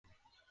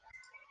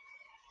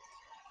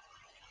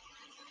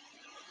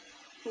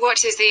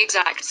What is the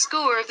exact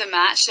score of the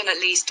match and at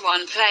least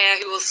one player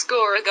who will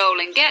score a goal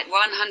and get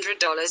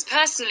 $100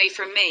 personally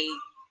from me?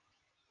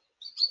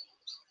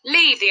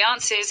 Leave the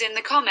answers in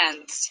the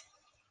comments.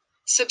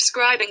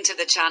 Subscribing to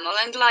the channel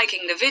and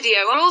liking the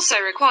video are also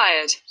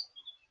required.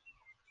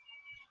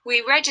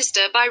 We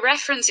register by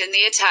reference in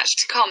the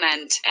attached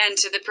comment.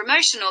 Enter the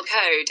promotional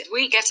code.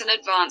 We get an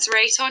advance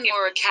rate on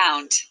your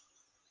account.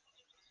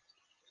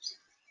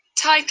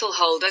 Title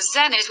holders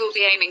Zenit will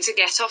be aiming to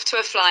get off to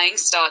a flying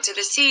start to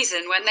the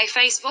season when they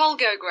face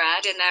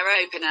Volgograd in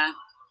their opener.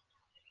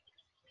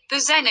 The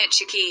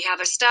Zenitchiki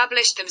have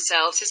established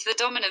themselves as the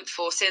dominant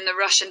force in the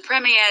Russian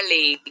Premier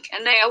League,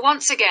 and they are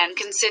once again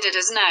considered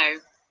as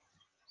No.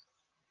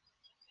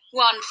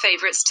 1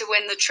 favourites to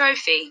win the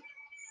trophy.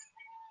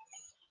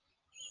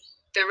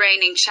 The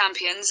reigning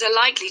champions are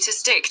likely to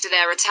stick to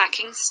their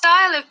attacking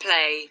style of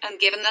play, and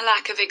given the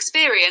lack of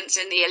experience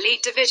in the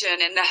elite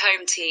division in the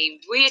home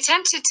team, we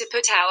attempted to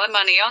put our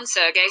money on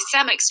Sergei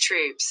Semik's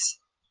troops.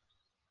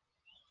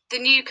 The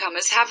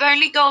newcomers have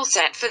only goal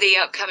set for the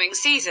upcoming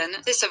season,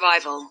 the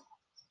survival.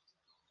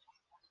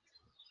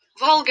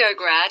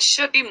 Volgograd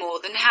should be more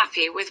than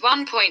happy with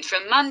 1 point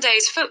from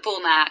Monday's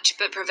football match,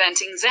 but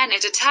preventing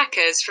Zenit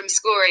attackers from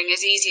scoring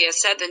is easier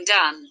said than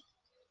done.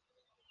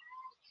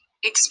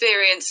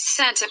 Experienced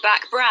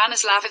centre-back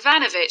Branislav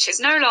Ivanovic is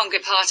no longer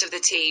part of the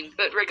team,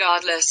 but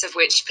regardless of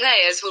which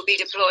players will be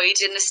deployed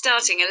in the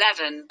starting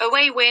 11, a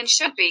away win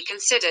should be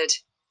considered.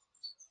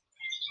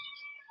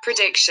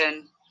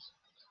 Prediction: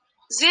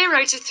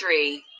 0-3.